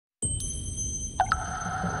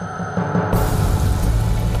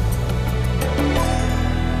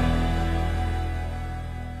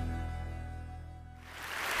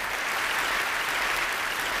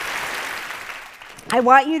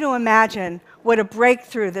want you to imagine what a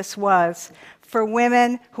breakthrough this was for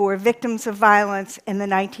women who were victims of violence in the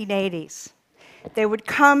 1980s. They would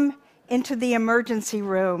come into the emergency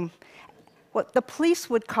room, what the police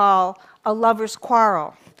would call a lover's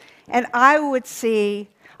quarrel. And I would see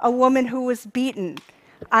a woman who was beaten.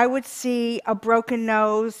 I would see a broken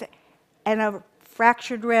nose and a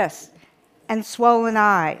fractured wrist and swollen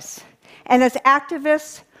eyes. And as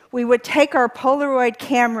activists, we would take our Polaroid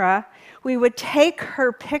camera, we would take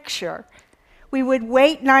her picture, we would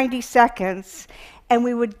wait 90 seconds, and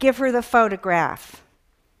we would give her the photograph.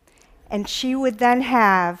 And she would then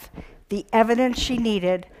have the evidence she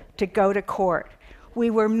needed to go to court. We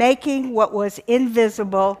were making what was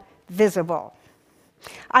invisible visible.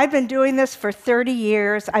 I've been doing this for 30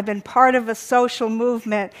 years. I've been part of a social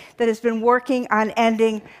movement that has been working on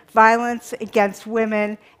ending violence against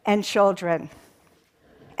women and children.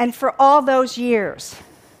 And for all those years,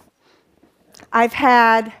 I've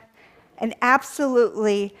had an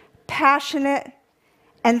absolutely passionate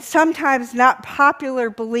and sometimes not popular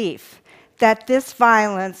belief that this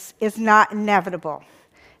violence is not inevitable,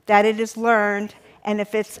 that it is learned, and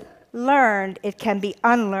if it's learned, it can be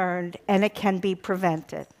unlearned, and it can be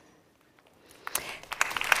prevented.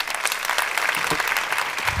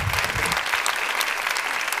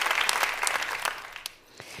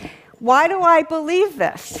 Why do I believe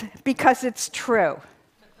this? Because it's true.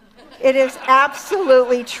 It is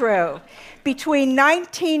absolutely true. Between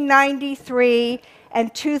 1993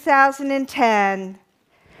 and 2010,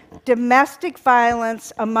 domestic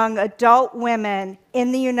violence among adult women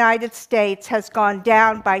in the United States has gone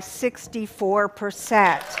down by 64%.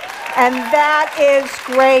 And that is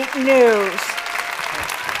great news.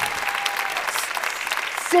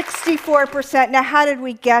 64%. Now, how did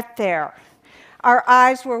we get there? Our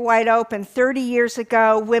eyes were wide open. 30 years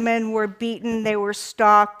ago, women were beaten, they were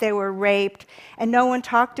stalked, they were raped, and no one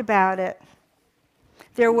talked about it.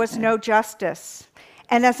 There was no justice.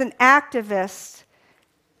 And as an activist,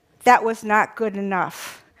 that was not good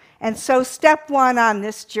enough. And so step one on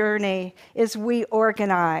this journey is we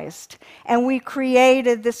organized. And we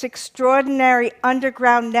created this extraordinary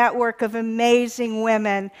underground network of amazing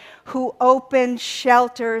women who opened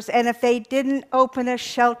shelters. And if they didn't open a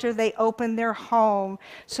shelter, they opened their home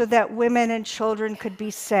so that women and children could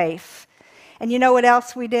be safe. And you know what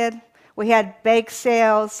else we did? We had bake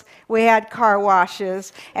sales, we had car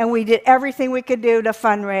washes, and we did everything we could do to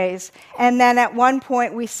fundraise. And then at one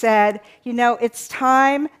point we said, you know, it's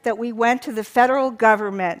time that we went to the federal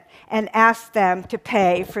government and asked them to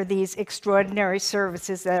pay for these extraordinary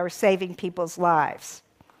services that are saving people's lives,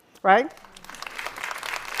 right?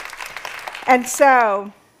 And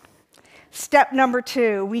so, step number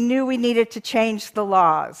 2, we knew we needed to change the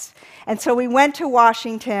laws. And so we went to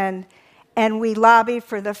Washington and we lobbied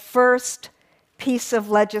for the first piece of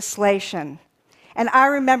legislation. And I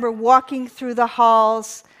remember walking through the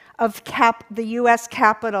halls of the US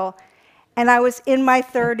Capitol, and I was in my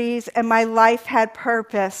 30s, and my life had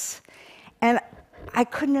purpose. And I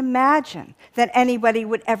couldn't imagine that anybody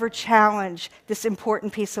would ever challenge this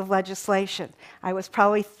important piece of legislation. I was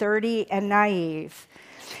probably 30 and naive.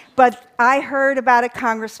 But I heard about a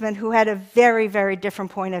congressman who had a very, very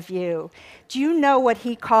different point of view. Do you know what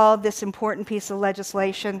he called this important piece of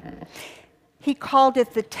legislation? He called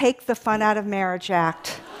it the Take the Fun Out of Marriage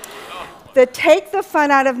Act. The Take the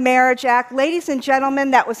Fun Out of Marriage Act, ladies and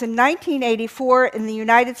gentlemen, that was in 1984 in the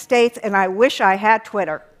United States, and I wish I had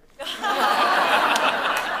Twitter.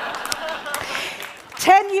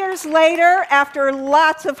 10 years later, after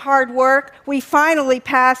lots of hard work, we finally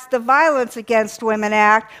passed the Violence Against Women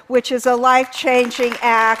Act, which is a life-changing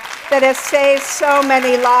act that has saved so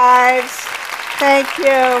many lives. Thank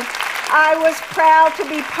you. I was proud to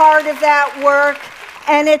be part of that work,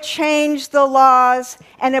 and it changed the laws,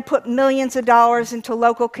 and it put millions of dollars into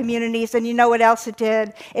local communities, and you know what else it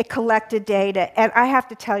did? It collected data, and I have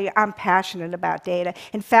to tell you, I'm passionate about data.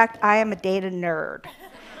 In fact, I am a data nerd.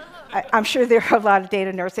 I'm sure there are a lot of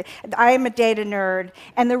data nerds. I am a data nerd,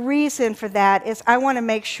 and the reason for that is I want to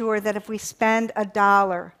make sure that if we spend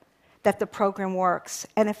 $1, that the program works,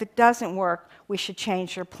 and if it doesn't work, we should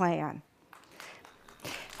change your plan.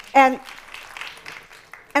 And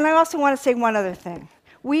I also want to say one other thing.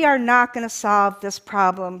 We are not going to solve this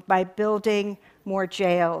problem by building more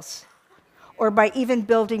jails or by even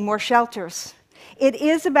building more shelters. It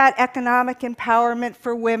is about economic empowerment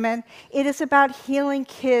for women. It is about healing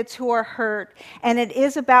kids who are hurt. And it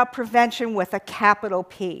is about prevention with a capital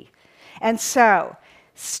P. And so,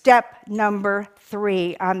 step number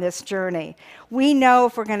 3 on this journey. We know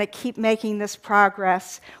if we're going to keep making this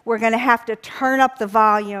progress, we're going to have to turn up the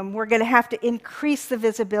volume, we're going to have to increase the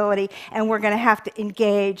visibility, and we're going to have to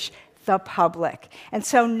engage the public. And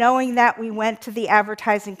so knowing that, we went to the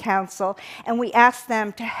Advertising Council and we asked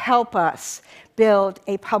them to help us build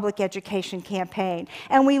a public education campaign.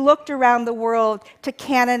 And we looked around the world to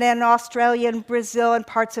Canada and Australia and Brazil and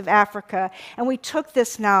parts of Africa. And we took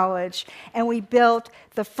this knowledge and we built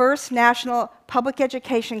the first national public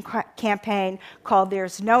education campaign called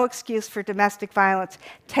There's No Excuse for Domestic Violence.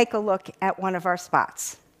 Take a look at one of our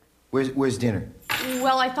spots. Where's dinner?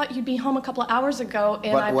 Well, I thought you'd be home a couple of hours ago,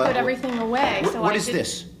 and I put everything away. What is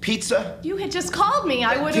this? Pizza? You had just called me.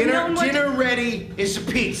 I would have known what Dinner ready is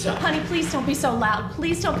pizza. Honey, please don't be so loud.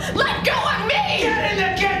 Please don't. Let go of me! Get in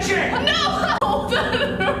the kitchen! No!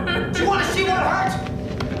 Do you want to see what hurts?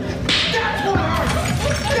 That's what hurts!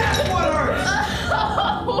 That's what hurts!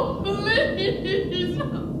 Oh, please.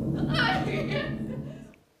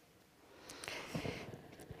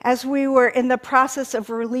 As we were in the process of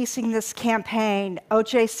releasing this campaign,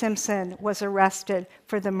 O.J. Simpson was arrested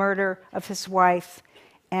for the murder of his wife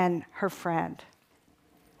and her friend.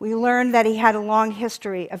 We learned that he had a long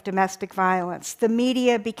history of domestic violence. The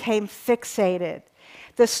media became fixated.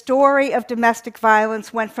 The story of domestic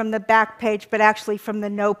violence went from the back page, but actually from the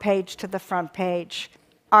no page to the front page.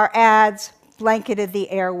 Our ads blanketed the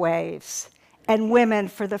airwaves, and women,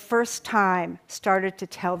 for the first time, started to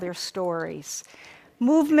tell their stories.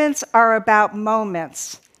 Movements are about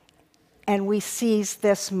moments, and we seize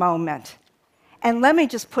this moment. And let me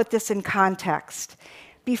just put this in context.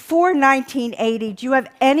 Before 1980, do you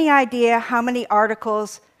have any idea how many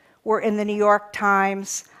articles were in the New York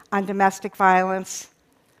Times on domestic violence?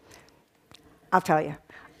 I'll tell you,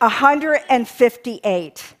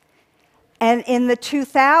 158. And in the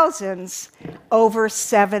 2000s, over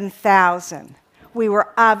 7,000. We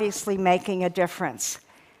were obviously making a difference.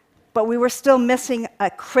 But we were still missing a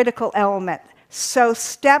critical element. So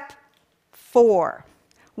step 4,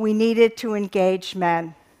 we needed to engage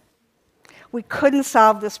men. We couldn't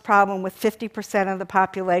solve this problem with 50% of the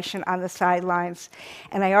population on the sidelines.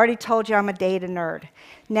 And I already told you I'm a data nerd.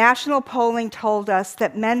 National polling told us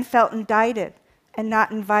that men felt indicted and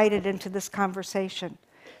not invited into this conversation.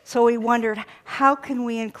 So we wondered, how can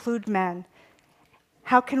we include men?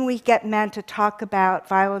 How can we get men to talk about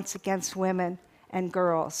violence against women and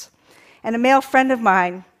girls? And a male friend of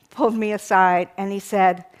mine pulled me aside and he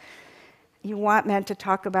said, you want men to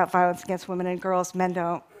talk about violence against women and girls, men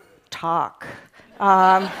don't talk.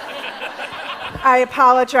 I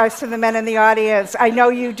apologize to the men in the audience, I know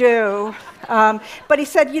you do. But he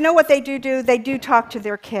said, you know what they do? They do talk to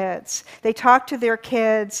their kids. They talk to their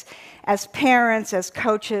kids as parents, as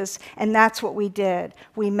coaches, and that's what we did.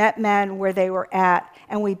 We met men where they were at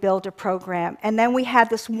and we built a program. And then we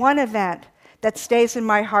had this one event that stays in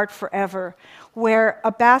my heart forever, where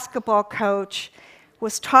a basketball coach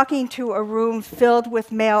was talking to a room filled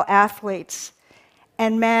with male athletes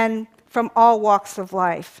and men from all walks of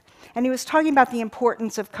life. And he was talking about the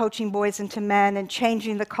importance of coaching boys into men and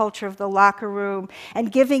changing the culture of the locker room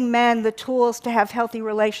and giving men the tools to have healthy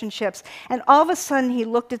relationships. And all of a sudden, he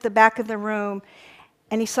looked at the back of the room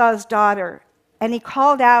and he saw his daughter. And he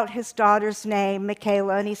called out his daughter's name,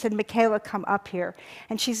 Michaela, and he said, Michaela, come up here.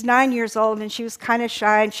 And she's 9 years old, and she was kind of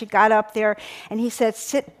shy, and she got up there, and he said,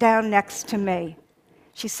 sit down next to me.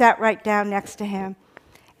 She sat right down next to him,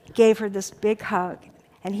 gave her this big hug,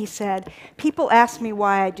 and he said, people ask me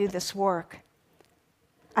why I do this work.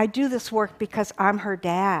 I do this work because I'm her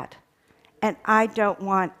dad, and I don't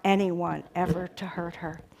want anyone ever to hurt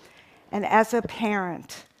her. And as a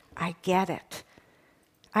parent, I get it.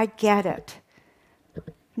 I get it.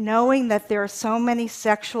 Knowing that there are so many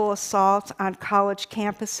sexual assaults on college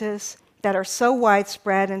campuses that are so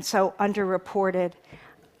widespread and so underreported,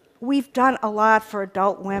 we've done a lot for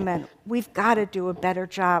adult women. We've got to do a better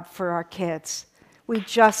job for our kids. We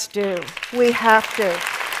just do. We have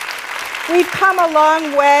to. We've come a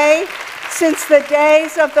long way since the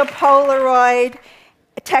days of the Polaroid.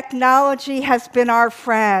 Technology has been our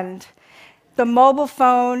friend. The mobile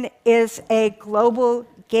phone is a global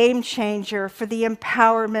game changer for the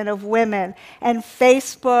empowerment of women. And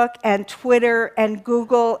Facebook and Twitter and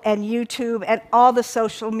Google and YouTube and all the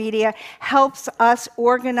social media helps us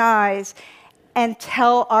organize and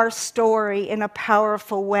tell our story in a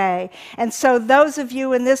powerful way. And so those of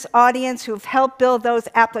you in this audience who've helped build those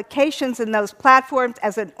applications and those platforms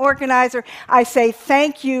as an organizer, I say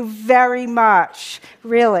thank you very much.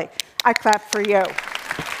 Really, I clap for you.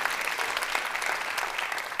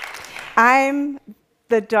 I'm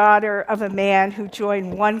the daughter of a man who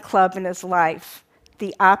joined one club in his life,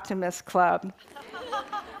 the Optimist Club.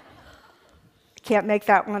 Can't make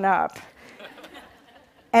that one up.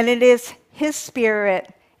 And it is his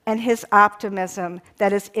spirit and his optimism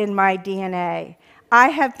that is in my DNA. I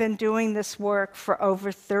have been doing this work for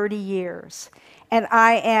over 30 years, and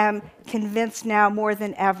I am convinced now more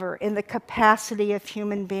than ever in the capacity of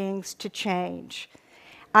human beings to change.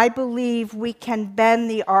 I believe we can bend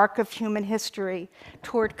the arc of human history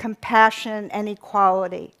toward compassion and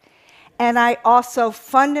equality. And I also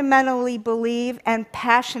fundamentally believe and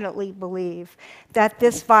passionately believe that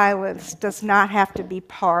this violence does not have to be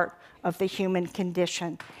part of the human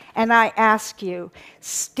condition. And I ask you,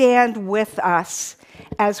 stand with us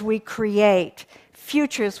as we create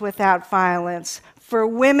futures without violence for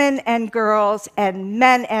women and girls and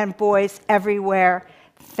men and boys everywhere.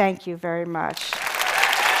 Thank you very much.